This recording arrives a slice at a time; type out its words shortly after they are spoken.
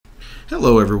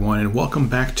Hello everyone and welcome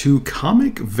back to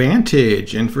Comic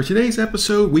Vantage, and for today's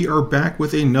episode we are back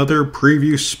with another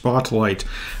preview spotlight.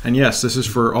 And yes, this is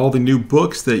for all the new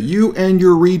books that you and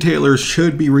your retailers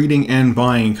should be reading and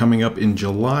buying coming up in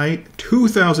July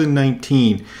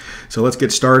 2019. So let's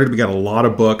get started. We got a lot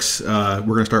of books. We're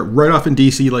going to start right off in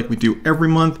DC like we do every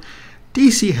month.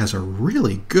 DC has a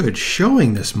really good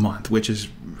showing this month, which is,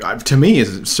 to me,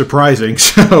 is surprising.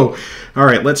 So, all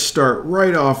right, let's start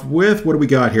right off with, what do we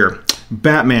got here?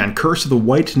 Batman, Curse of the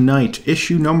White Knight,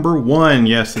 issue number 1.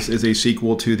 Yes, this is a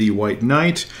sequel to The White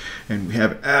Knight. And we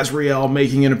have Azrael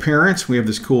making an appearance. We have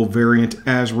this cool variant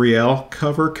Azrael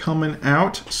cover coming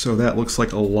out. So that looks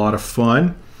like a lot of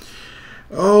fun.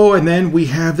 Oh, and then we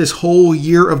have this whole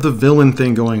Year of the Villain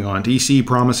thing going on. DC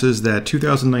promises that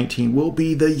 2019 will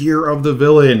be the Year of the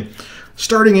Villain.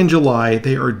 Starting in July,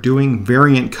 they are doing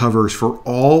variant covers for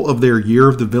all of their Year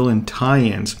of the Villain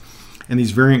tie-ins. And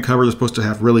these variant covers are supposed to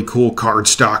have really cool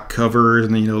cardstock covers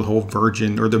and, the whole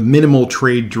Virgin or the minimal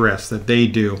trade dress that they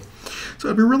do. So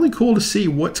it'd be really cool to see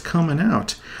what's coming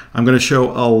out. I'm going to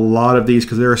show a lot of these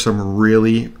because there are some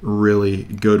really, really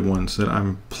good ones that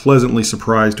I'm pleasantly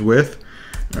surprised with.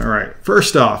 All right,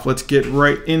 first off, let's get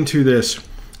right into this.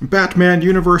 Batman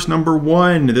Universe number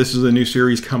 1. This is a new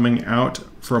series coming out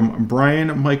from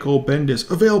Brian Michael Bendis,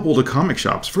 available to comic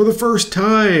shops for the first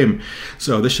time.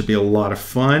 So this should be a lot of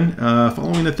fun.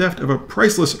 Following the theft of a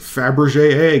priceless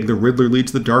Fabergé egg, the Riddler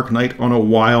leads the Dark Knight on a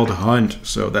wild hunt.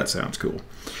 So that sounds cool.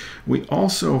 We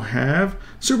also have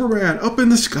Superman Up in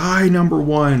the Sky number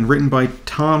 1, written by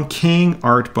Tom King,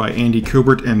 art by Andy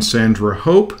Kubert and Sandra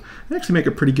Hope. They actually make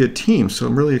a pretty good team, so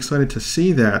I'm really excited to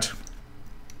see that.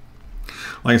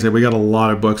 Like I said, we got a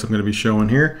lot of books I'm going to be showing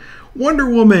here. Wonder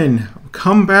Woman,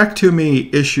 Come Back to Me,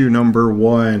 issue number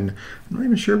 1. I'm not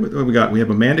even sure what we got. We have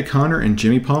Amanda Conner and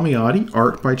Jimmy Palmiotti,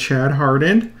 art by Chad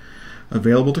Hardin.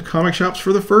 Available to comic shops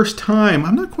for the first time.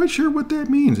 I'm not quite sure what that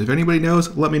means. If anybody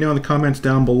knows, let me know in the comments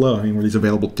down below. I mean, were these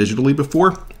available digitally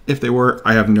before? If they were,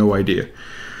 I have no idea.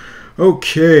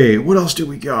 Okay, what else do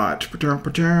we got?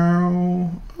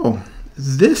 Oh,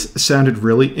 this sounded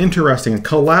really interesting.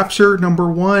 Collapser number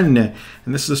 1. And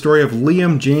this is the story of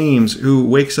Liam James, who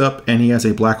wakes up and he has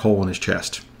a black hole in his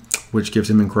chest, which gives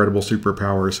him incredible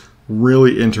superpowers.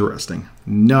 Really interesting.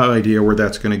 No idea where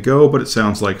that's going to go, but it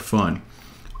sounds like fun.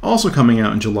 Also coming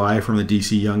out in July from the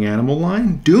DC Young Animal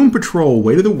line, Doom Patrol,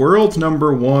 Weight of the Worlds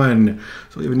number 1.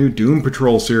 So we have a new Doom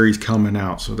Patrol series coming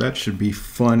out, so that should be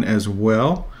fun as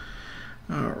well.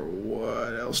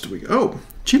 What else do we... Oh,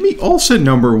 Jimmy Olsen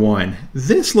number 1.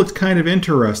 This looks kind of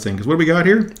interesting, because what do we got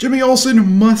here? Jimmy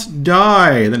Olsen must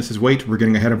die. And then it says, wait, we're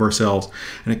getting ahead of ourselves.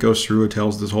 And it goes through, it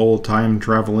tells this whole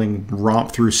time-traveling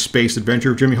romp through space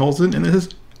adventure of Jimmy Olsen, and it says,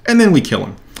 and then we kill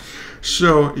him.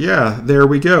 So, yeah, there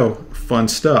we go. Fun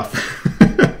stuff.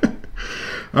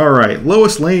 All right,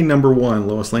 Lois Lane number 1.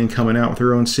 Lois Lane coming out with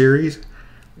her own series.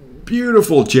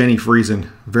 Beautiful Jenny Friesen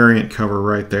variant cover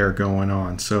right there going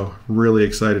on. So really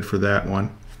excited for that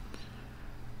one.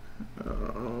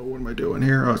 What am I doing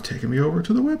here? Oh, it's taking me over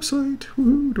to the website.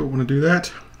 Woohoo, don't want to do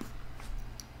that.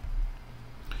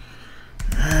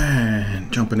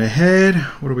 And jumping ahead,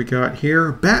 what do we got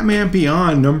here? Batman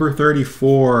Beyond number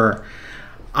 34.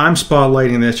 I'm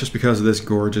spotlighting this just because of this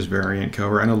gorgeous variant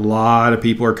cover. And a lot of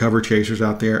people are cover chasers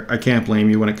out there. I can't blame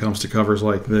you when it comes to covers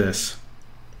like this.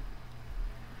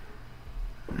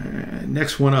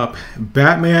 Next one up,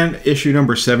 Batman issue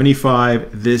number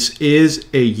 75. This is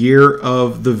a Year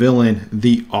of the Villain,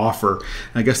 The Offer.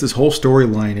 I guess this whole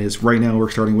storyline is, right now we're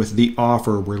starting with The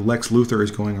Offer, where Lex Luthor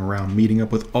is going around meeting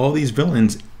up with all these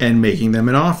villains and making them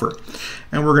an offer.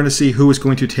 And we're going to see who is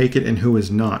going to take it and who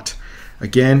is not.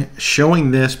 Again,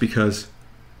 showing this because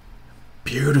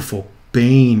beautiful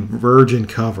Bane Virgin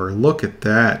cover. Look at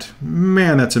that.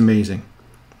 Man, that's amazing.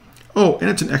 Oh, and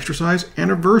it's an extra size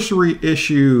anniversary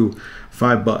issue.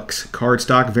 $5.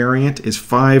 Cardstock variant is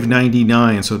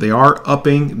 $5.99. So they are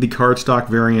upping the cardstock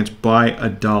variants by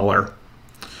 $1.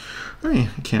 I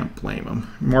can't blame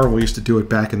them. Marvel used to do it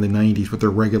back in the 90s with their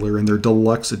regular and their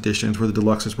deluxe editions, where the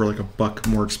deluxes were like $1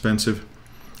 more expensive.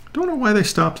 Don't know why they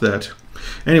stopped that.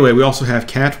 Anyway, we also have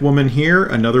Catwoman here.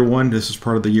 Another one. This is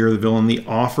part of the Year of the Villain, The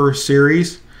Offer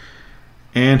series.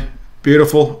 And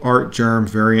beautiful Art Germ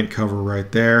variant cover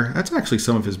right there. That's actually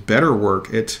some of his better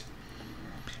work.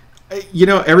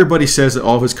 Everybody says that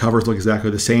all of his covers look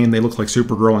exactly the same. They look like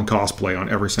Supergirl in cosplay on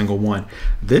every single one.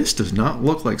 This does not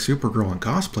look like Supergirl in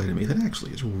cosplay to me. That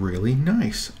actually is really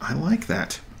nice. I like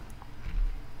that.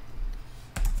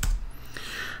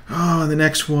 Oh, and the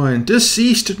next one,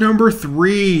 Deceased number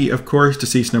 3. Of course,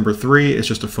 Deceased number 3 is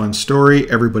just a fun story.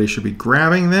 Everybody should be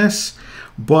grabbing this.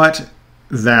 But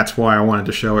That's why I wanted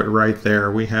to show it right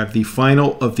there. We have the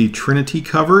final of the Trinity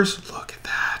covers. Look at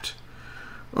that.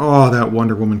 Oh, that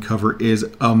Wonder Woman cover is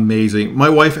amazing. My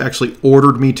wife actually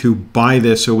ordered me to buy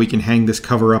this so we can hang this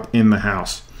cover up in the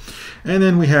house. And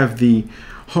then we have the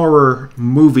horror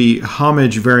movie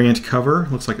homage variant cover.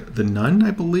 Looks like The Nun,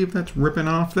 I believe that's ripping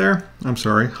off there. I'm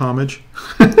sorry, homage.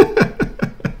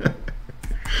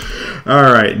 All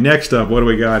right, next up, what do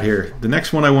we got here? The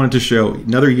next one I wanted to show,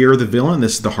 another Year of the Villain.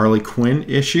 This is the Harley Quinn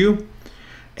issue.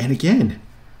 And again,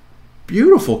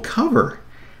 beautiful cover.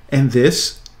 And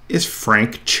this is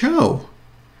Frank Cho.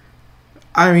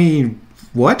 I mean,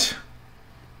 what?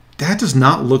 That does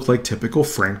not look like typical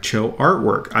Frank Cho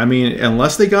artwork. I mean,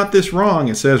 unless they got this wrong,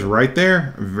 it says right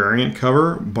there, variant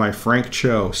cover by Frank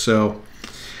Cho. So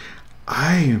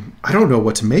I don't know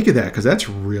what to make of that, because that's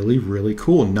really, really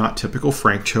cool. Not typical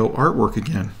Frank Cho artwork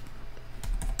again.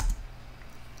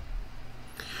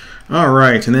 All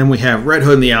right, and then we have Red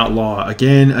Hood and the Outlaw.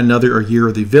 Again, another Year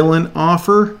of the Villain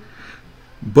offer.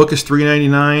 Book is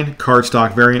 $3.99.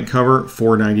 Cardstock variant cover,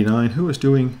 $4.99. Who is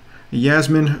doing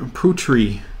Yasmin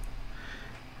Putri?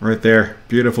 Right there.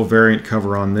 Beautiful variant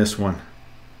cover on this one.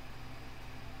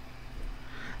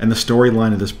 And the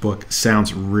storyline of this book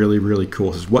sounds really, really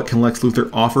cool. It says, what can Lex Luthor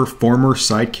offer former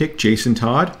sidekick Jason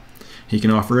Todd? He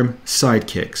can offer him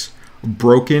sidekicks.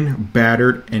 Broken,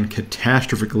 battered, and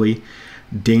catastrophically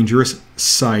dangerous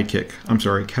sidekick. I'm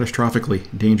sorry, catastrophically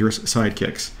dangerous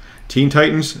sidekicks. Teen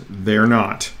Titans, they're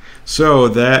not. So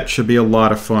that should be a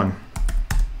lot of fun.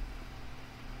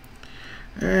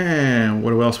 And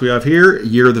what else we have here?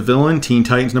 Year of the Villain, Teen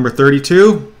Titans number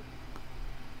 32.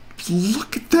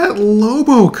 Look at that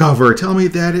Lobo cover. Tell me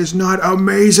that is not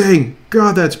amazing.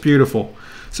 God, that's beautiful.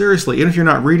 Seriously, and if you're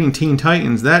not reading Teen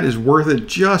Titans, that is worth it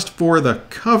just for the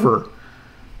cover.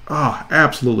 Oh,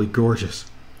 absolutely gorgeous.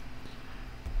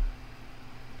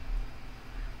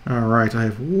 All right, I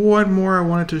have one more I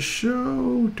wanted to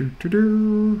show.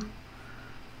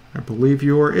 I believe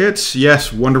you're it.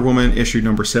 Yes, Wonder Woman issue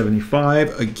number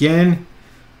 75. Again,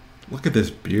 look at this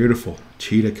beautiful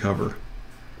cheetah cover.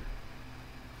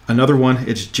 Another one,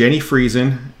 it's Jenny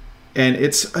Friesen, and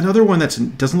it's another one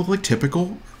that doesn't look like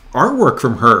typical artwork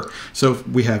from her. So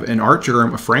we have an art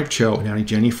germ, a Frank Cho, and now a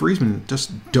Jenny Friesen.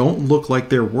 Just don't look like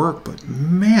their work, but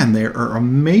man, they are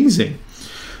amazing.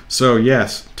 So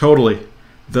yes, totally.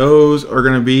 Those are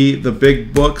going to be the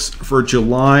big books for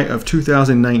July of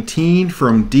 2019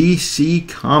 from DC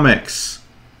Comics.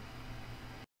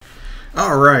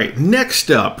 All right, next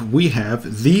up we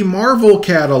have the Marvel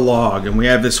catalog, and we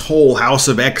have this whole House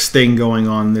of X thing going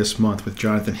on this month with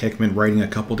Jonathan Hickman writing a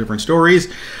couple different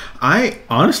stories. I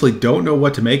honestly don't know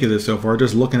what to make of this so far,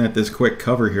 just looking at this quick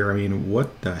cover here. I mean,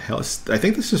 what the hell? I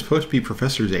think this is supposed to be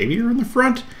Professor Xavier in the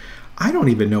front. I don't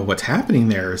even know what's happening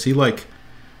there. Is he like,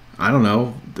 I don't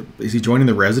know, is he joining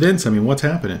the Residents? I mean, what's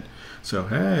happening? So,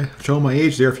 hey, show my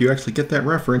age there if you actually get that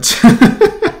reference.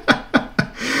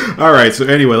 All right, so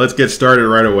anyway, let's get started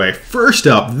right away. First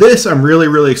up, this I'm really,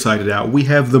 really excited about. We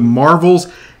have the Marvel's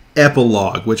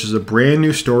Epilogue, which is a brand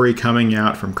new story coming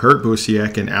out from Kurt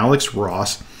Busiek and Alex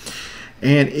Ross.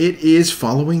 And it is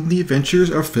following the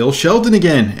adventures of Phil Sheldon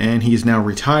again. And he's now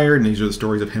retired, and these are the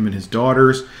stories of him and his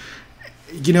daughters.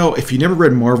 You know, if you never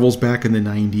read Marvels back in the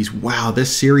 90s, wow,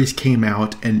 this series came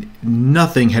out and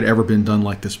nothing had ever been done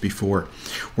like this before,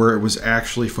 where it was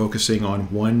actually focusing on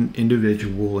one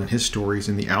individual and his stories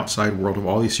in the outside world of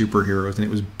all these superheroes, and it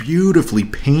was beautifully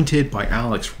painted by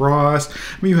Alex Ross.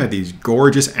 I mean, you had these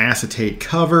gorgeous acetate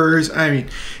covers. I mean,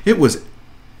 it was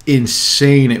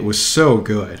insane. It was so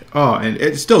good. Oh, and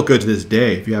it's still good to this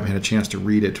day. If you haven't had a chance to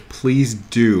read it, please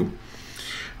do.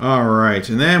 All right,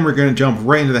 and then we're going to jump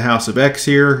right into the House of X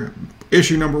here.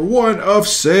 Issue number 1 of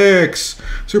 6.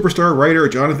 Superstar writer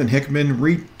Jonathan Hickman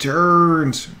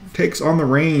returns, takes on the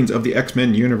reins of the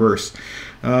X-Men universe.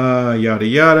 Yada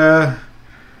yada.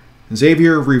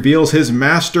 Xavier reveals his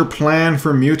master plan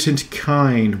for mutant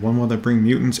kind, one that bring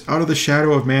mutants out of the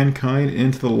shadow of mankind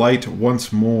into the light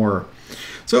once more.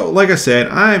 So, like I said,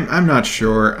 I'm not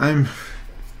sure.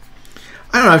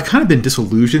 I don't know, I've kind of been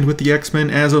disillusioned with the X-Men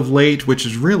as of late, which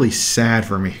is really sad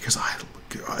for me, because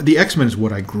the X-Men is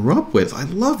what I grew up with. I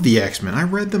love the X-Men. I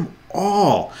read them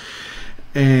all.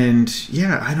 And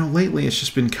yeah, I know lately it's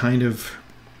just been kind of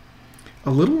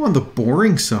a little on the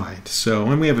boring side. So,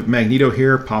 and we have Magneto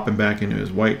here popping back into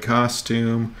his white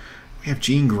costume. We have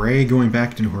Jean Grey going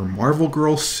back into her Marvel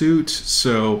Girl suit.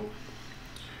 So,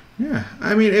 yeah,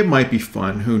 I mean, it might be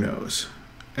fun. Who knows?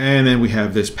 And then we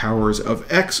have this Powers of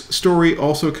X story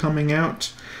also coming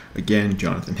out. Again,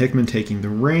 Jonathan Hickman taking the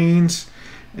reins.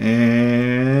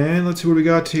 And let's see what we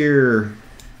got here.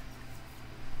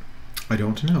 I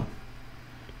don't know.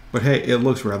 But hey, it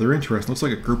looks rather interesting. Looks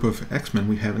like a group of X-Men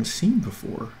we haven't seen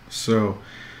before. So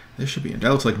this should be...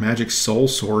 That looks like Magic Soul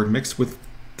Sword mixed with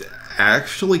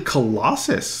actually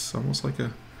Colossus. Almost like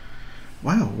a...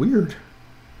 Wow, weird.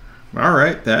 All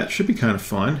right, that should be kind of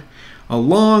fun.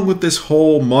 Along with this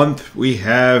whole month, we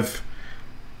have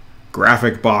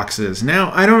graphic boxes.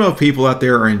 Now, I don't know if people out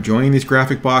there are enjoying these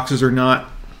graphic boxes or not.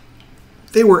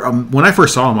 They were, when I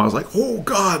first saw them, I was like, oh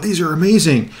God, these are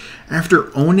amazing.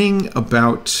 After owning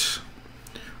about,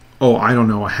 I don't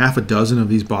know, a half a dozen of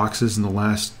these boxes in the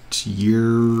last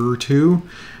year or two,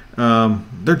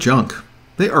 they're junk.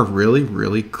 They are really,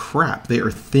 really crap. They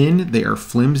are thin, they are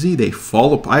flimsy, they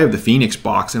fall apart. I have the Phoenix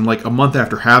box, and like a month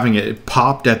after having it, it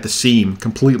popped at the seam,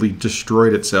 completely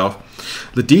destroyed itself.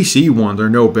 The DC ones are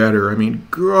no better. I mean,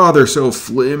 God, they're so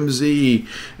flimsy.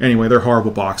 Anyway, they're horrible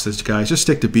boxes, guys. Just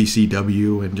stick to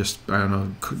BCW and just, I don't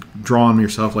know, draw them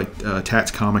yourself like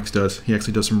Tats Comics does. He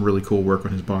actually does some really cool work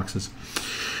on his boxes.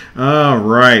 All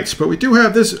right, but we do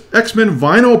have this X-Men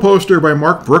vinyl poster by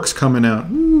Mark Brooks coming out.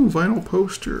 Ooh, vinyl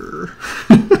poster.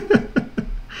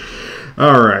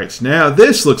 All right, now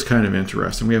this looks kind of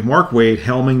interesting. We have Mark Waid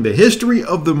helming the history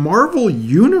of the Marvel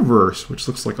Universe, which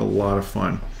looks like a lot of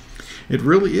fun. It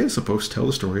really is supposed to tell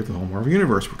the story of the whole Marvel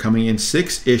Universe. We're coming in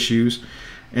 6 issues,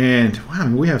 and wow, I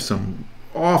mean, we have some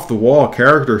off-the-wall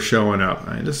characters showing up.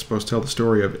 I mean, this is supposed to tell the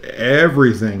story of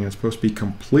everything. It's supposed to be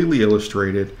completely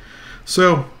illustrated.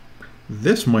 So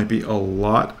this might be a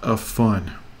lot of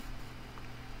fun.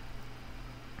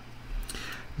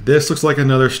 This looks like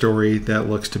another story that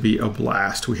looks to be a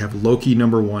blast. We have Loki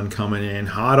 #1 coming in,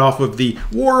 hot off of the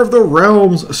War of the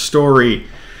Realms story.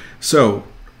 So,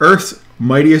 Earth's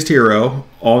mightiest hero,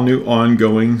 all new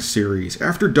ongoing series.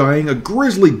 After dying a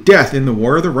grisly death in the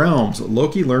War of the Realms,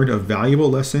 Loki learned a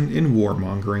valuable lesson in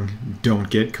warmongering.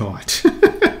 Don't get caught.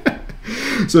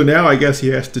 So now I guess he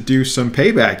has to do some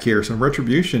payback here, some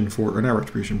retribution for, or not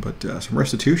retribution, but some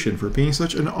restitution for being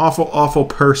such an awful, awful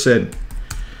person.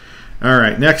 All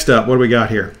right, next up, what do we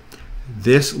got here?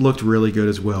 This looked really good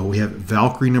as well. We have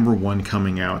Valkyrie #1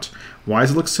 coming out. Why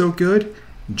does it look so good?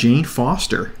 Jane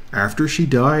Foster, after she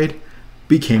died,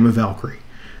 became a Valkyrie.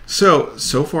 So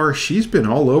far she's been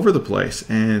all over the place,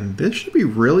 and this should be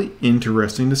really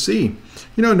interesting to see.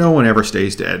 You know, no one ever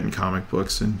stays dead in comic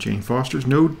books, and Jane Foster's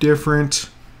no different.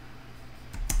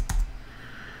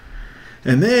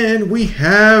 And then we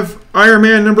have Iron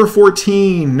Man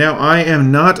 #14. Now, I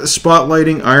am not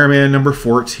spotlighting Iron Man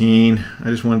 #14. I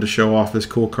just wanted to show off this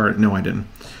cool card. No, I didn't.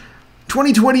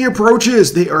 2020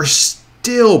 approaches. They are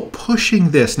still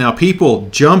pushing this. Now, people,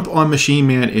 jump on Machine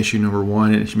Man issue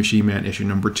 #1 and Machine Man issue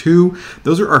 #2.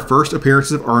 Those are our first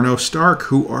appearances of Arno Stark,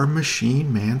 who are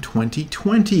Machine Man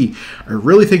 2020. I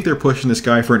really think they're pushing this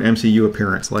guy for an MCU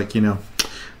appearance. Like, you know,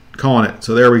 calling it.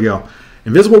 So there we go.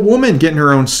 Invisible Woman getting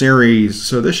her own series.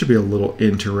 So this should be a little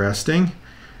interesting.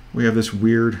 We have this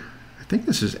weird, I think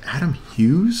this is Adam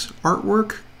Hughes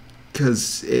artwork,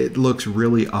 because it looks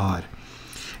really odd.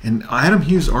 And Adam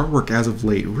Hughes' artwork as of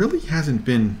late really hasn't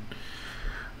been,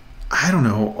 I don't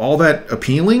know, all that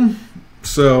appealing.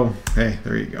 So, hey,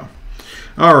 there you go.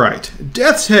 All right.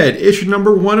 Death's Head, issue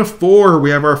 #1 of 4.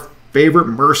 We have our favorite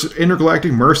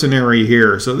intergalactic mercenary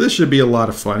here. So this should be a lot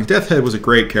of fun. Death's Head was a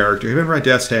great character. If you haven't read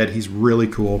Death's Head, he's really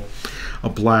cool. A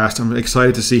blast. I'm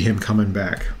excited to see him coming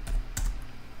back.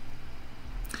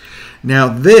 Now,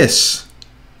 this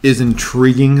is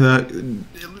intriguing.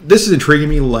 This is intriguing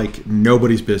me like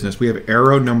nobody's business. We have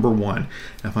Arrow #1.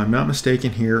 Now, if I'm not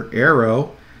mistaken here,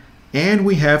 Arrow, and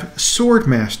we have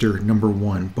Swordmaster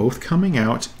 #1, both coming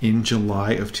out in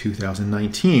July of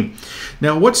 2019.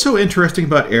 Now, what's so interesting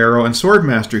about Arrow and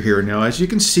Swordmaster here? Now, as you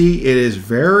can see, it is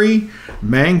very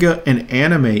manga and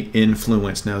anime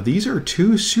influenced. Now, these are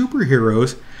 2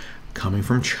 superheroes coming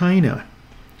from China.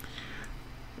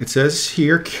 It says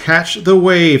here, Catch the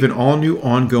Wave, an all-new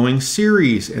ongoing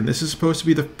series. And this is supposed to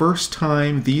be the first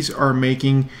time these are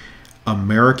making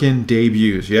American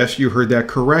debuts. Yes, you heard that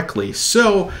correctly.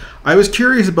 So, I was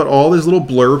curious about all these little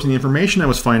blurbs and the information I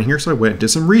was finding here, so I went and did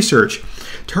some research.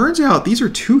 Turns out these are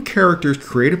 2 characters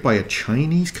created by a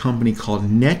Chinese company called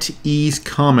NetEase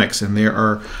Comics, and they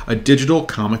are a digital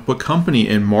comic book company,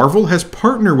 and Marvel has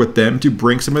partnered with them to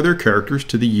bring some of their characters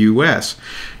to the US.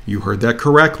 You heard that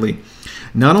correctly.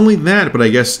 Not only that, but I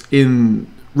guess in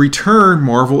return,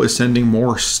 Marvel is sending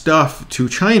more stuff to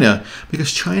China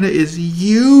because China is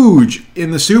huge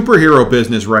in the superhero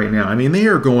business right now. I mean, they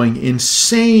are going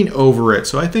insane over it.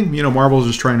 So I think, you know, Marvel is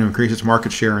just trying to increase its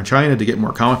market share in China to get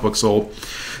more comic books sold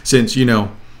since, you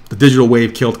know, the digital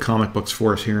wave killed comic books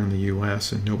for us here in the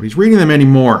US and nobody's reading them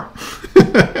anymore.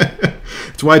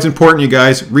 That's why it's important, you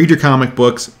guys, read your comic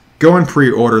books, go and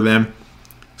pre-order them.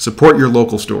 Support your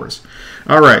local stores.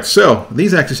 All right, so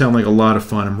these actually sound like a lot of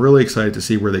fun. I'm really excited to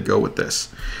see where they go with this.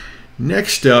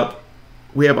 Next up,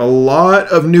 we have a lot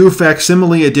of new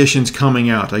facsimile editions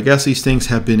coming out. I guess these things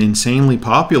have been insanely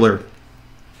popular.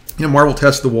 You know, Marvel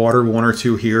tests the water, 1 or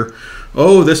 2 here.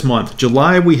 Oh, this month,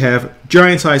 July, we have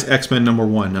Giant Size X-Men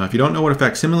 #1. Now, if you don't know what a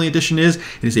facsimile edition is,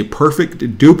 it is a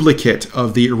perfect duplicate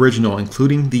of the original,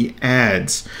 including the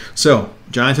ads. So,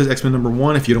 Giant Size X-Men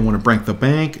 #1, if you don't want to break the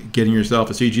bank, getting yourself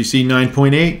a CGC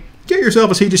 9.8, get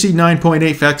yourself a CGC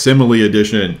 9.8 facsimile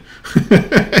edition.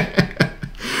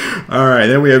 All right,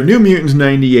 then we have New Mutants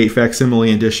 98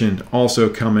 facsimile edition also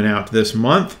coming out this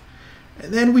month.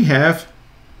 And then we have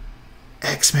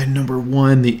X-Men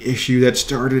 #1, the issue that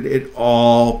started it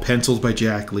all. Pencils by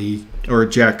Jack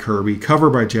Kirby, cover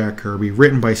by Jack Kirby,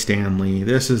 written by Stan Lee.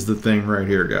 This is the thing right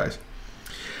here, guys.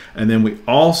 And then we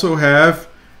also have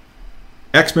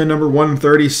X-Men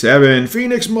 #137,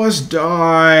 Phoenix Must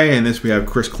Die. And this we have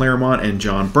Chris Claremont and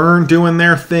John Byrne doing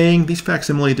their thing. These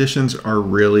facsimile editions are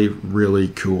really, really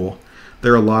cool.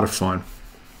 They're a lot of fun.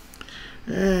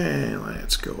 And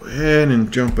let's go ahead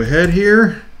and jump ahead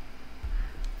here.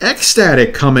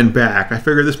 X-Static coming back. I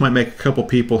figured this might make a couple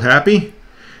people happy.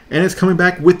 And it's coming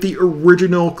back with the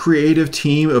original creative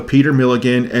team of Peter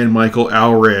Milligan and Michael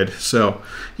Allred. So,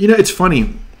 you know, it's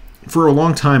funny. For a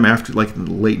long time after, like,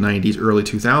 the late 90s, early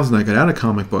 2000s, I got out of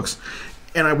comic books.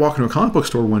 And I walk into a comic book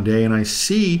store one day and I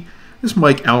see this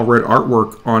Mike Allred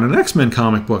artwork on an X-Men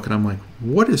comic book. And I'm like,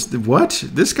 what?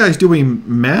 This guy's doing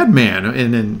Madman.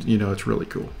 And then, you know, it's really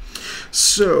cool.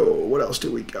 So, what else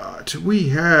do we got? We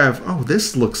have, oh,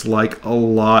 this looks like a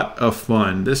lot of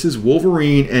fun. This is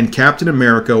Wolverine and Captain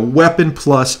America Weapon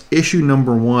Plus issue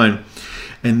 #1.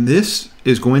 And this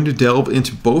is going to delve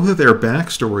into both of their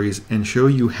backstories and show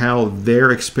you how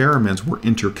their experiments were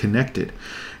interconnected.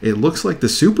 It looks like the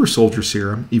Super Soldier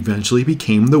Serum eventually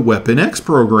became the Weapon X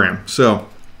program. So,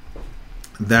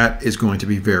 that is going to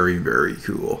be very, very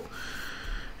cool.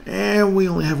 And we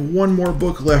only have one more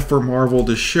book left for Marvel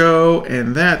to show,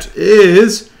 and that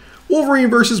is Wolverine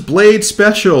vs. Blade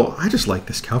Special. I just like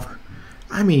this cover.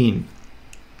 I mean,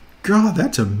 God,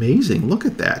 that's amazing. Look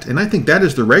at that. And I think that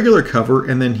is the regular cover,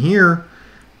 and then here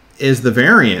is the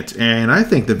variant. And I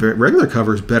think the regular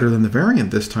cover is better than the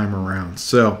variant this time around.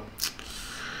 So,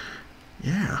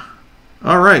 yeah.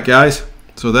 All right, guys.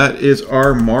 So that is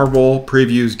our Marvel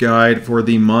previews guide for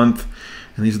the month.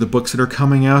 And these are the books that are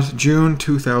coming out June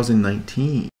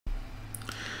 2019.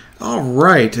 All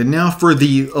right, and now for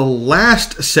the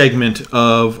last segment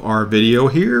of our video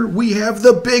here, we have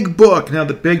the big book. Now,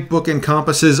 the big book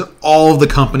encompasses all of the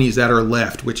companies that are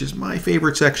left, which is my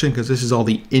favorite section because this is all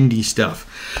the indie stuff.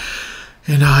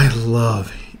 And I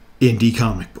love indie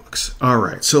comic books. All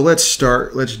right, so let's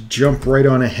start. Let's jump right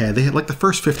on ahead. They had, like, the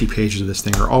first 50 pages of this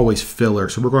thing are always filler.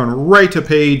 So we're going right to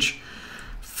page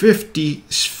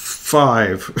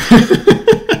 55.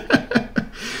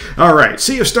 All right,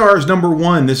 Sea of Stars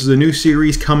 #1. This is a new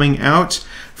series coming out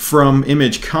from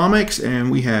Image Comics,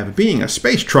 and we have being a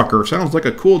space trucker sounds like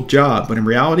a cool job, but in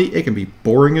reality, it can be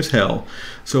boring as hell.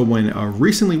 So when a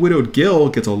recently widowed Gil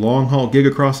gets a long-haul gig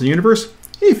across the universe,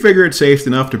 he figured it's safe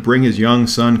enough to bring his young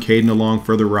son Caden along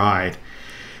for the ride.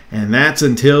 And that's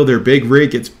until their big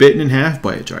rig gets bitten in half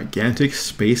by a gigantic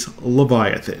space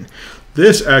leviathan.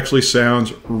 This actually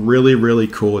sounds really, really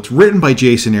cool. It's written by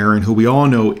Jason Aaron, who we all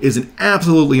know is an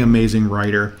absolutely amazing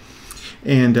writer.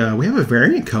 And we have a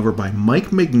variant cover by Mike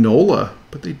Mignola,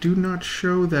 but they do not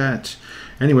show that.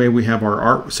 Anyway, we have our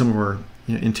art, some of our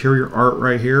interior art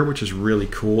right here, which is really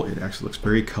cool. It actually looks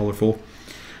very colorful.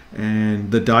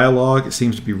 And the dialogue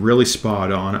seems to be really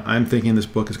spot on. I'm thinking this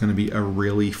book is going to be a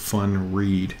really fun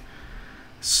read.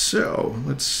 So,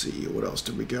 let's see, what else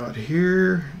do we got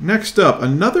here? Next up,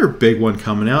 another big one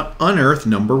coming out, Unearth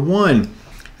 #1.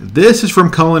 This is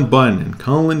from Cullen Bunn, and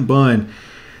Cullen Bunn,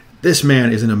 this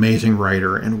man is an amazing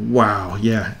writer, and wow,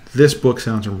 yeah, this book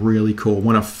sounds really cool.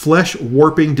 When a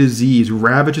flesh-warping disease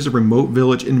ravages a remote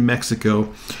village in Mexico,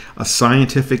 a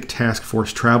scientific task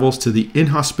force travels to the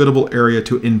inhospitable area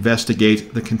to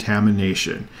investigate the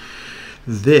contamination.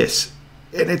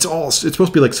 And it's supposed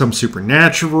to be like some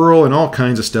supernatural and all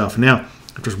kinds of stuff. Now,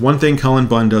 if there's one thing Cullen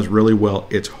Bunn does really well,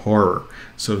 it's horror.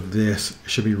 So this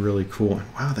should be really cool. And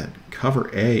wow, that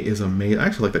cover A is amazing. I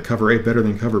actually like the cover A better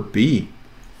than cover B.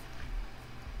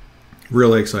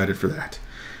 Really excited for that.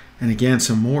 And again,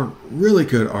 some more really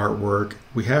good artwork.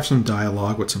 We have some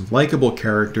dialogue with some likable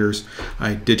characters.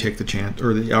 I did take the chance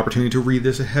or the opportunity to read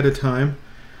this ahead of time.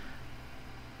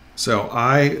 So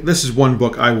this is one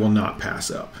book I will not pass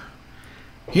up.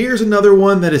 Here's another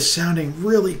one that is sounding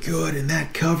really good, and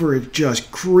that cover is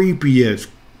just creepy as...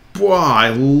 Wow, I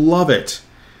love it.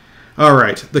 All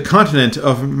right. The continent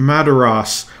of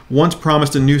Maduros once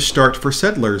promised a new start for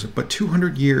settlers, but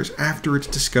 200 years after its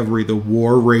discovery, the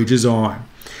war rages on.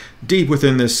 Deep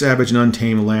within this savage and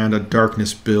untamed land, a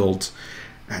darkness builds.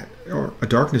 At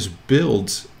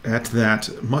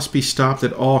that must be stopped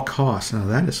at all costs. Now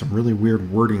that is some really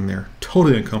weird wording there.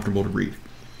 Totally uncomfortable to read.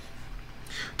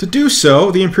 To do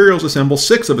so, the Imperials assemble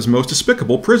 6 of his most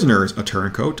despicable prisoners, a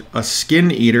turncoat, a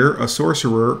skin eater, a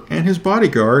sorcerer, and his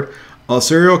bodyguard, a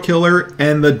serial killer,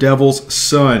 and the Devil's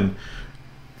Son.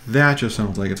 That just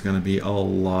sounds like it's going to be a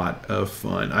lot of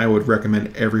fun. I would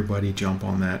recommend everybody jump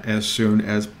on that as soon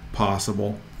as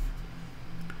possible.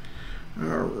 All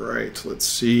right, let's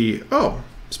see. Oh,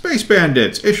 Space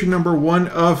Bandits, issue number 1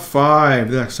 of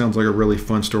 5. That sounds like a really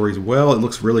fun story as well. It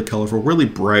looks really colorful, really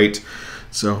bright.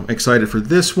 So excited for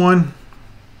this one.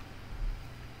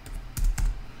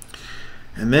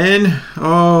 And then,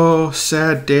 oh,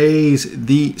 sad days,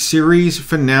 the series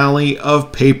finale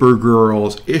of Paper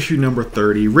Girls, issue number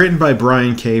 30, written by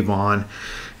Brian K. Vaughan.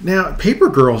 Now, Paper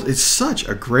Girls is such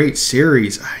a great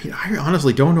series. I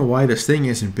honestly don't know why this thing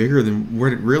isn't bigger than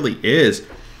what it really is.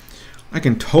 I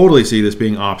can totally see this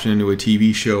being optioned into a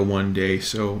TV show one day.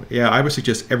 So, yeah, I would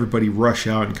suggest everybody rush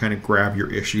out and kind of grab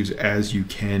your issues as you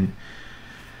can.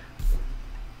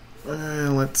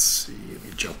 Let's see, let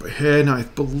me jump ahead. I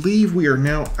believe we are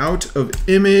now out of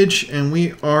Image, and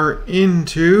we are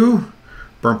into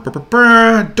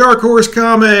Dark Horse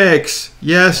Comics.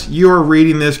 Yes, you are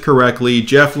reading this correctly.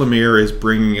 Jeff Lemire is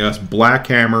bringing us Black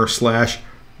Hammer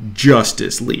 /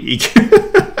 Justice League.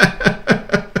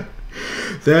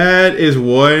 That is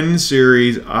one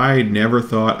series I never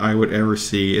thought I would ever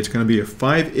see. It's going to be a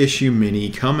 5-issue mini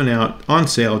coming out on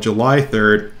sale July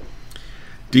 3rd.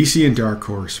 DC and Dark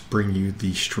Horse bring you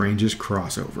the strangest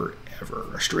crossover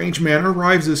ever. A strange man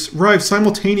arrives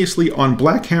simultaneously on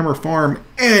Black Hammer Farm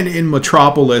and in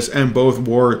Metropolis, and both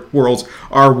worlds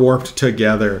are warped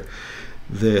together.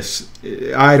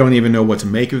 I don't even know what to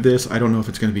make of this. I don't know if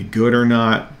it's going to be good or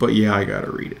not, but yeah, I gotta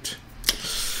read it.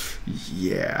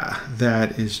 Yeah,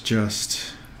 that is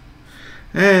just...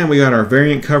 And we got our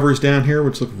variant covers down here,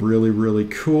 which look really, really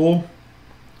cool.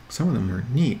 Some of them are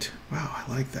neat. Wow,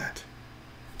 I like that.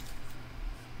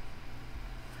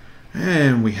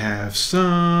 And we have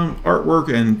some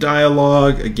artwork and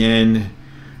dialogue. Again,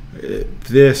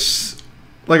 this,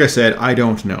 like I said, I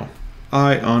don't know.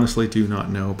 I honestly do not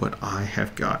know, but I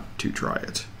have got to try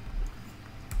it.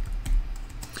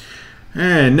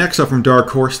 And next up from Dark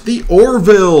Horse, The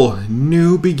Orville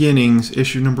New Beginnings,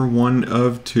 issue number 1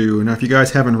 of 2. Now, if you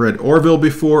guys haven't read Orville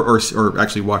before, or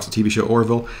actually watched the TV show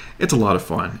Orville, it's a lot of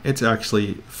fun. It's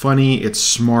actually funny, it's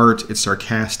smart, it's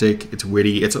sarcastic, it's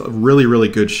witty. It's a really, really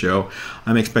good show.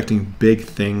 I'm expecting big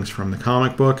things from the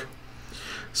comic book.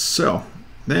 So,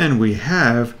 then we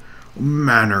have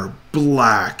Manor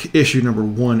Black, issue number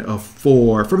 1 of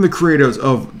 4, from the creators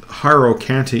of Harrow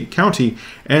County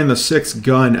and The Sixth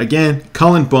Gun. Again,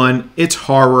 Cullen Bunn. It's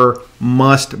horror,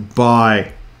 must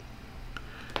buy.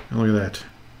 And look at that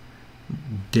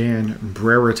Dan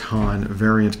Brereton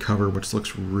variant cover, which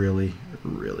looks really,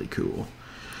 really cool.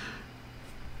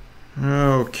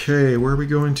 Okay, where are we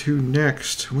going to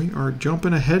next? We are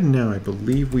jumping ahead now. I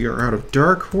believe we are out of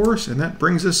Dark Horse, and that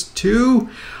brings us to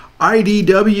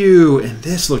IDW, and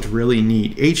this looked really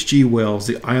neat. H.G. Wells,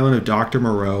 The Island of Dr.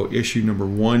 Moreau, issue number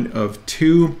 1 of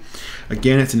 2.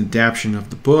 Again, it's an adaptation of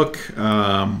the book, but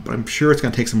I'm sure it's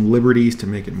going to take some liberties to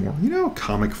make it more,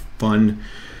 comic fun.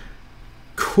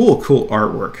 Cool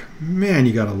artwork. Man,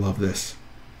 you gotta love this.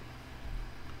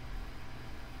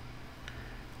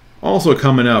 Also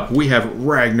coming up, we have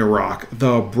Ragnarok,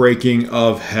 The Breaking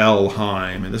of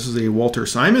Helheim, and this is a Walter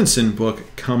Simonson book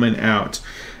coming out.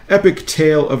 Epic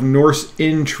tale of Norse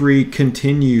intrigue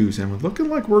continues, and we're looking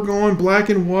like we're going black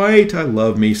and white. I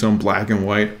love me some black and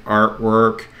white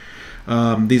artwork.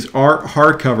 These are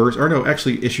hardcovers, or no,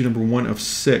 actually issue number 1 of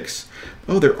 6.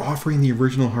 Oh, they're offering the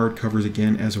original hardcovers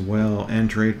again as well, and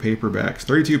trade paperbacks.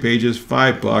 32 pages,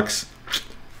 $5.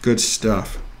 Good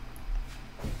stuff.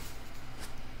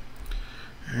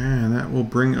 And that will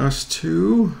bring us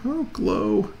to, oh,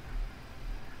 Glow.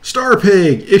 Star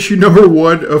Pig, issue number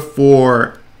 1 of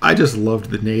 4. I just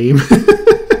loved the name.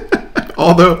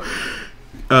 Although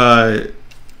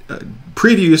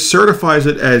Previews certifies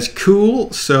it as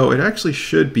cool, so it actually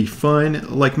should be fun.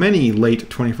 Like many late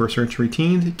 21st century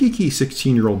teens, geeky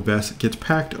 16-year-old Bess gets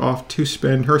packed off to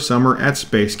spend her summer at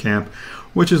space camp,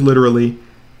 which is literally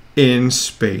in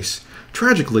space.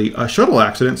 Tragically, a shuttle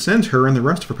accident sends her and the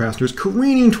rest of her passengers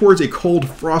careening towards a cold,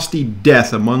 frosty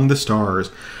death among the stars.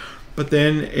 But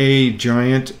then a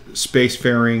giant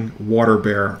spacefaring water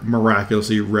bear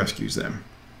miraculously rescues them.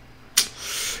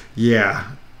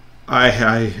 Yeah,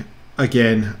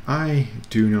 again, I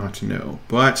do not know,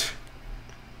 but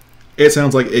it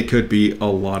sounds like it could be a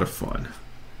lot of fun.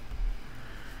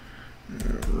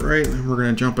 All right, we're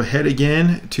going to jump ahead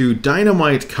again to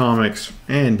Dynamite Comics,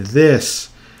 and this,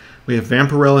 we have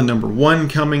Vampirella #1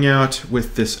 coming out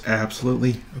with this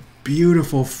absolutely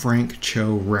beautiful Frank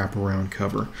Cho wraparound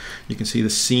cover. You can see the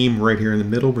seam right here in the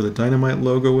middle where the Dynamite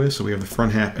logo is, so we have the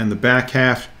front half and the back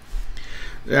half.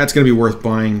 That's going to be worth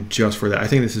buying just for that. I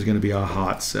think this is going to be a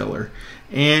hot seller.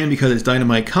 And because it's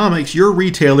Dynamite Comics, your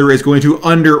retailer is going to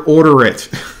under-order it.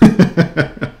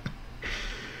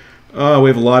 We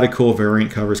have a lot of cool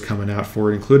variant covers coming out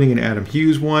for it, including an Adam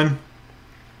Hughes one.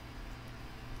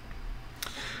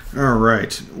 All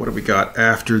right, what have we got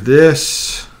after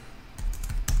this?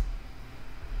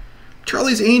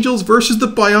 Charlie's Angels versus the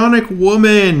Bionic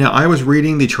Woman. Now, I was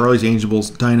reading the Charlie's Angels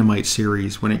Dynamite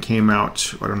series when it came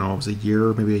out. I don't know, it was a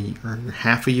year, maybe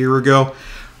half a year ago.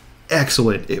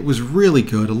 Excellent. It was really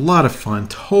good. A lot of fun.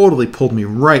 Totally pulled me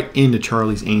right into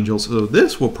Charlie's Angels. So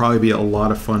this will probably be a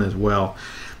lot of fun as well.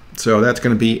 So that's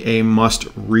going to be a must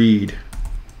read.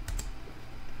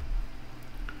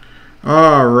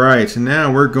 All right,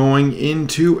 now we're going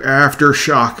into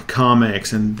Aftershock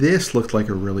Comics, and this looked like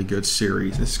a really good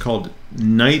series. This is called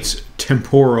Knights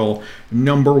Temporal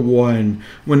 #1.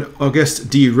 When Auguste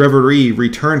de Reverie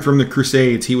returned from the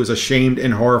Crusades, he was ashamed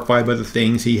and horrified by the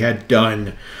things he had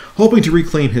done. Hoping to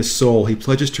reclaim his soul, he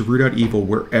pledges to root out evil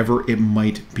wherever it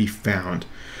might be found.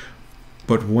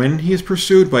 But when he is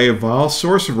pursued by a vile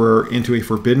sorcerer into a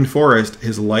forbidden forest,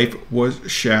 his life was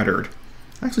shattered.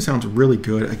 Actually sounds really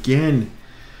good. Again,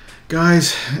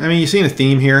 guys, I mean, you've seen a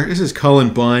theme here. This is Cullen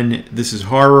Bunn. This is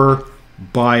horror.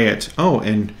 Buy it. Oh,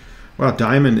 and wow,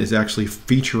 Diamond is actually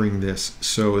featuring this.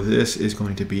 So this is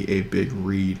going to be a big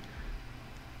read.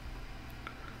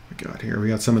 We got here. We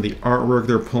got some of the artwork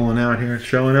they're pulling out here,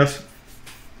 showing us.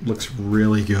 Looks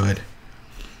really good.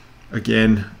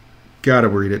 Again, gotta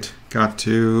read it. Got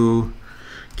to.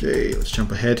 Okay, let's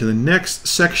jump ahead to the next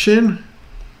section.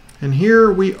 And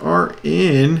here we are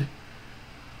in...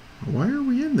 Why are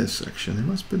we in this section? There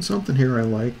must have been something here I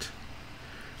liked.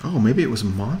 Oh, maybe it was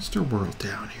Monster World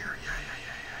down here.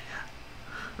 Yeah.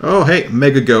 Oh, hey,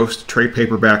 Mega Ghost trade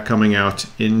paperback coming out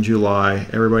in July.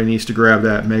 Everybody needs to grab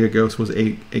that. Mega Ghost was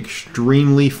a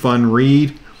extremely fun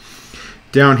read.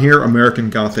 Down here, American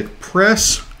Gothic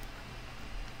Press,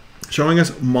 showing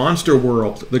us Monster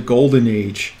World, the Golden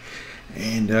Age.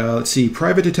 And let's see,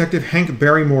 Private Detective Hank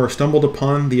Barrymore stumbled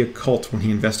upon the occult when he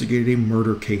investigated a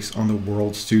murder case on the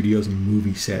World Studios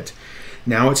movie set.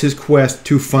 Now it's his quest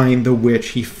to find the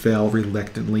witch he fell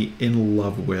reluctantly in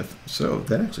love with. So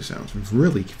that actually sounds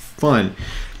really fun.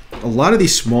 A lot of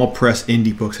these small press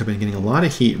indie books have been getting a lot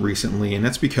of heat recently, and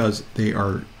that's because they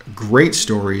are great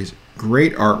stories,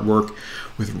 great artwork,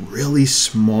 with really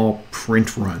small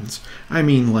print runs. I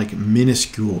mean, like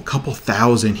minuscule, a couple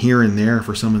thousand here and there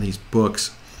for some of these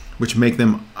books, which make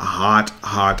them hot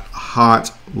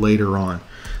later on.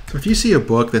 So if you see a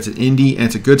book that's an indie and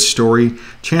it's a good story,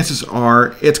 chances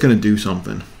are it's going to do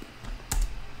something.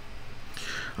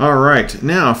 All right,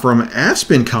 now from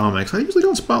Aspen Comics. I usually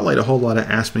don't spotlight a whole lot of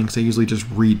Aspen because I usually just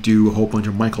redo a whole bunch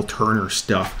of Michael Turner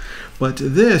stuff. But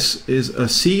this is a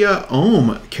Sia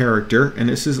Ohm character, and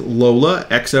this is Lola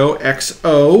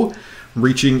XOXO,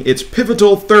 reaching its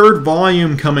pivotal third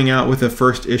volume, coming out with a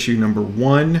first issue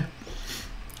 #1.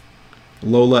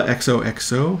 Lola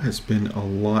XOXO has been a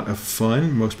lot of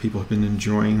fun. Most people have been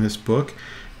enjoying this book.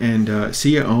 And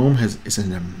Sia Ohm is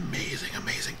an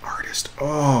amazing artist.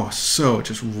 Oh, so it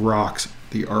just rocks.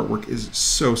 The artwork is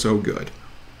so good.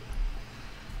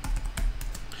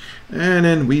 And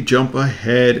then we jump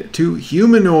ahead to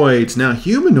Humanoids. Now,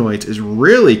 Humanoids is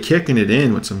really kicking it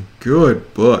in with some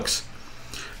good books.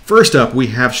 First up, we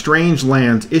have Strange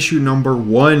Lands, issue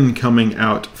 #1 coming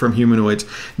out from Humanoids.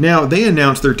 Now, they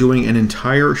announced they're doing an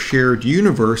entire shared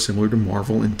universe similar to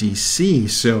Marvel and DC,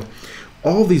 so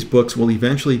all these books will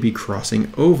eventually be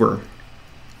crossing over.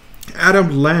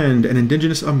 Adam Land, an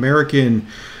indigenous American,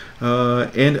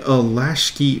 and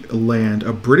Alaska Land,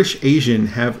 a British Asian,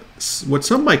 have what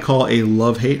some might call a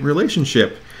love-hate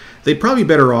relationship. They'd probably be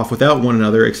better off without one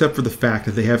another, except for the fact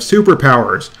that they have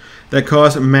superpowers that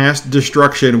cause mass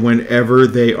destruction whenever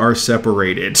they are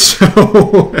separated.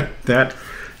 So that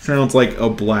sounds like a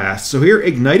blast. So here,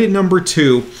 Ignited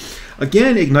 #2.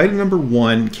 Again, Ignited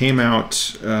 #1 came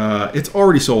out. It's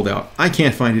already sold out. I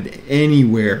can't find it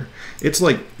anywhere. It's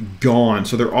like gone.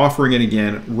 So they're offering it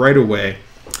again right away.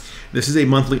 This is a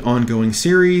monthly ongoing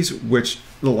series, which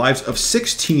the lives of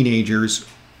 6 teenagers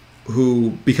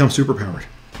who become superpowered.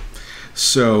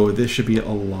 So this should be a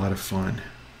lot of fun.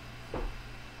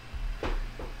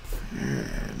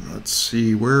 let's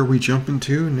see, where are we jumping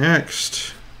to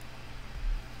next?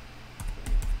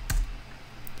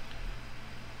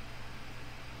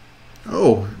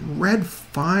 Oh, Red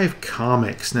 5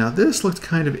 Comics. Now this looks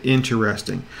kind of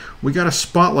interesting. We got a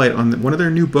spotlight on one of their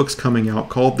new books coming out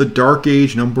called The Dark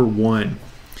Age #1.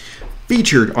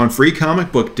 Featured on Free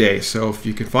Comic Book Day, so if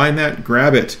you can find that,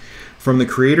 grab it. From the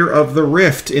creator of The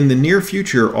Rift, in the near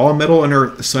future, all metal on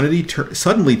Earth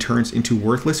suddenly turns into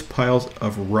worthless piles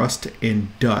of rust and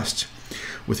dust.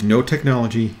 With no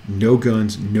technology, no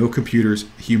guns, no computers,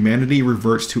 humanity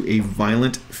reverts to a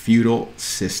violent feudal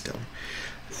system.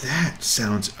 That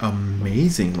sounds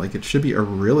amazing. Like, it should be a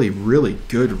really, really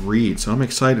good read. So I'm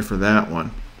excited for that one.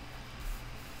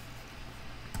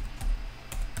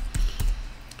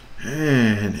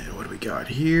 And what do we got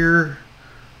here?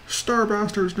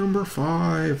 Starbusters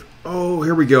 #5. Oh,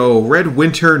 here we go. Red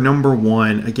Winter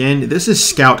 #1. Again, this is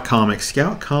Scout Comics.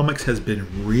 Scout Comics has been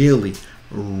really,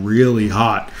 really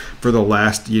hot for the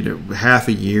last, half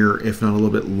a year, if not a little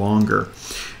bit longer.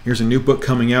 Here's a new book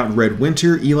coming out, Red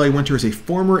Winter. Eli Winter is a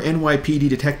former NYPD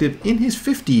detective in his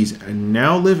 50s and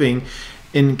now living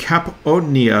in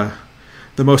Kapodnia,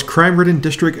 the most crime-ridden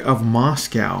district of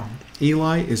Moscow.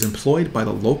 Eli is employed by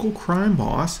the local crime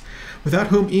boss, without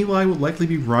whom Eli would likely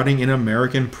be rotting in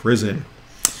American prison.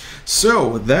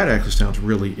 So that actually sounds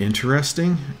really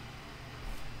interesting.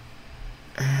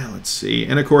 Let's see.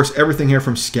 And of course, everything here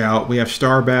from Scout. We have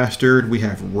Starbastard. We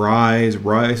have Rise.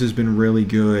 Rise has been really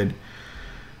good.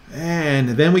 And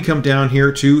then we come down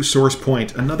here to Source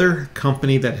Point. Another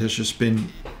company that has just been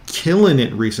killing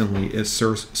it recently is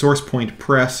Source Point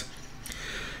Press.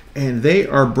 And they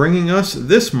are bringing us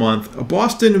this month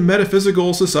Boston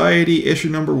Metaphysical Society issue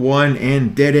 #1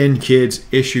 and Dead End Kids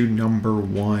issue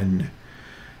 #1.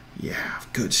 Yeah,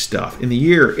 good stuff. In the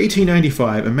year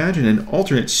 1895, imagine an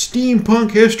alternate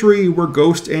steampunk history where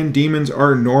ghosts and demons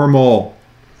are normal.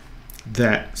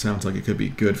 That sounds like it could be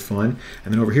good fun.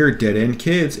 And then over here, Dead End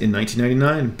Kids. In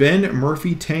 1999, Ben,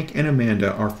 Murphy, Tank, and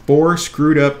Amanda are 4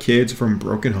 screwed up kids from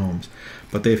broken homes,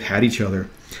 but they've had each other.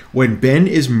 When Ben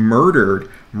is murdered,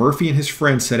 Murphy and his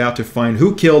friends set out to find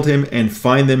who killed him and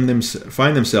find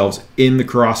themselves in the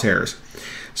crosshairs.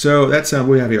 So that's what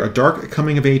we have here. A dark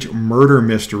coming-of-age murder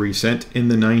mystery set in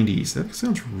the 90s. That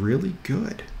sounds really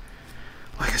good.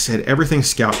 Like I said, everything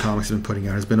Scout Comics has been putting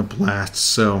out has been a blast,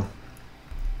 so...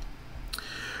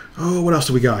 Oh, what else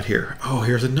do we got here? Oh,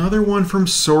 here's another one from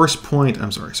Source Point.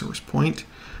 I'm sorry, Source Point.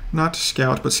 Not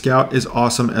Scout, but Scout is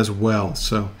awesome as well.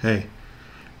 So, hey.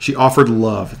 She Offered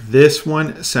Love. This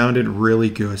one sounded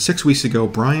really good. 6 weeks ago,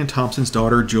 Brian Thompson's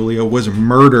daughter, Julia, was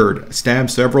murdered,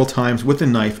 stabbed several times with a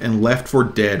knife, and left for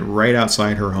dead right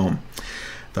outside her home.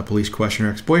 The police question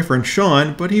her ex-boyfriend,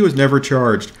 Sean, but he was never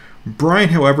charged. Brian,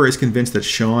 however, is convinced that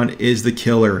Sean is the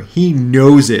killer. He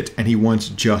knows it, and he wants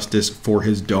justice for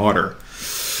his daughter.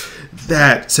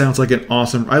 That sounds like an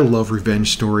awesome... I love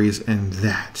revenge stories, and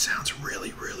that sounds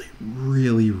really, really,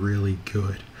 really, really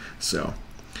good. So...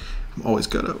 I'm always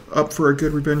up for a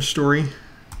good revenge story.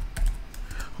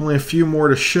 Only a few more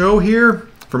to show here.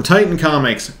 From Titan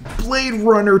Comics, Blade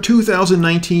Runner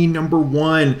 2019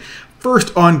 #1.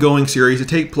 First ongoing series to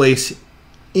take place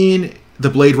in the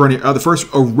Blade Runner, the first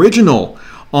original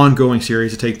ongoing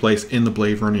series to take place in the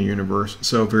Blade Runner universe.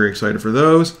 So very excited for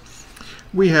those.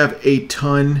 We have a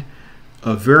ton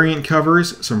of variant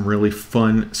covers. Some really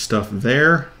fun stuff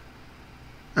there.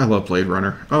 I love Blade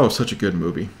Runner. Oh, such a good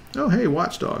movie. Oh, hey,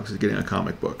 Watch Dogs is getting a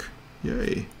comic book.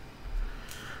 Yay.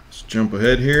 Let's jump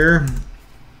ahead here.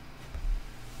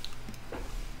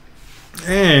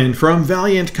 And from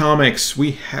Valiant Comics,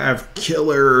 we have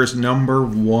Killers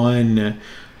 #1.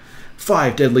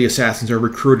 5 deadly assassins are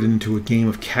recruited into a game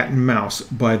of cat and mouse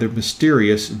by the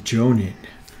mysterious Jonin.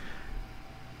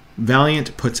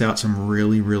 Valiant puts out some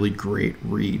really, really great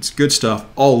reads. Good stuff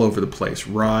all over the place.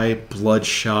 Rye,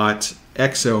 Bloodshot,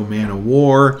 Exo, Man of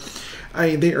War.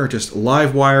 They are just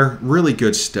Livewire, really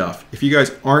good stuff. If you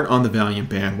guys aren't on the Valiant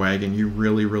bandwagon, you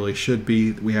really, really should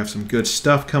be. We have some good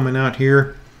stuff coming out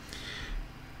here.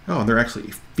 Oh, and they're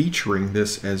actually featuring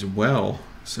this as well.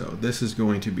 So this is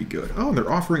going to be good. Oh, they're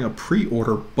offering a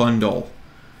pre-order bundle.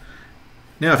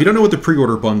 Now, if you don't know what the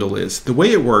pre-order bundle is, the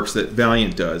way it works that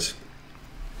Valiant does,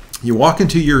 you walk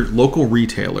into your local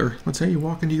retailer. Let's say you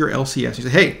walk into your LCS. You say,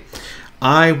 hey,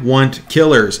 I want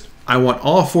Killers. I want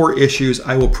all 4 issues.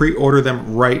 I will pre-order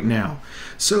them right now.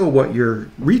 So what your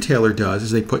retailer does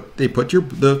is they put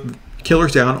the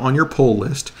Killers down on your pull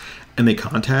list, and they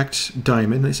contact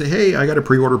Diamond. They say, hey, I got a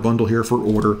pre-order bundle here for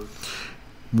order.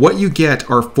 What you get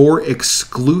are 4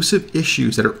 exclusive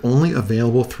issues that are only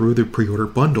available through the pre-order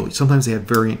bundle. Sometimes they have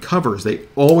variant covers. They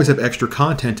always have extra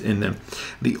content in them.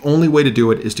 The only way to do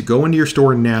it is to go into your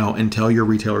store now and tell your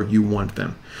retailer you want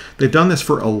them. They've done this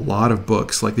for a lot of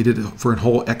books, like they did for a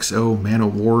whole XO Man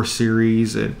of War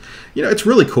series. And, you know, it's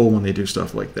really cool when they do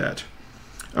stuff like that.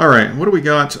 All right, what do we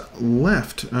got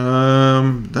left?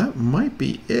 That might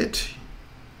be it.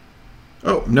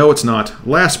 Oh, no, it's not.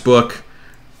 Last book.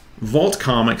 Vault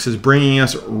Comics is bringing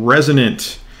us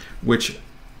Resonant, which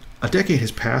a decade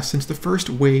has passed since the first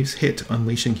waves hit,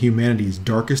 unleashing humanity's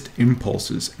darkest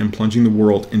impulses and plunging the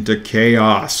world into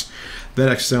chaos. That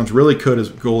actually sounds really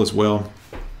cool as well.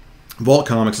 Vault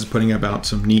Comics is putting out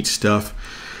some neat stuff.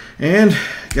 And,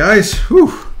 guys,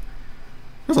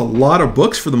 there's a lot of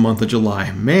books for the month of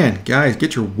July. Man, guys,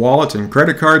 get your wallets and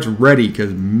credit cards ready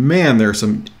because, man, there's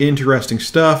some interesting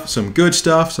stuff, some good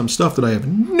stuff, some stuff that I have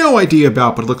no idea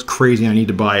about, but it looks crazy. I need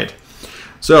to buy it.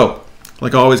 So,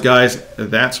 like always, guys,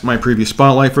 that's my preview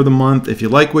spotlight for the month. If you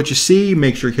like what you see,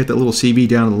 make sure you hit that little CB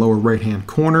down in the lower right-hand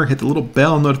corner. Hit the little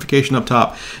bell notification up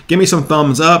top. Give me some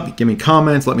thumbs up. Give me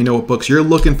comments. Let me know what books you're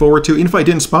looking forward to. Even if I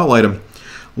didn't spotlight them,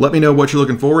 let me know what you're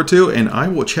looking forward to, and I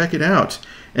will check it out.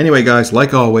 Anyway, guys,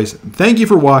 like always, thank you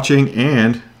for watching,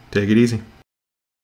 and take it easy.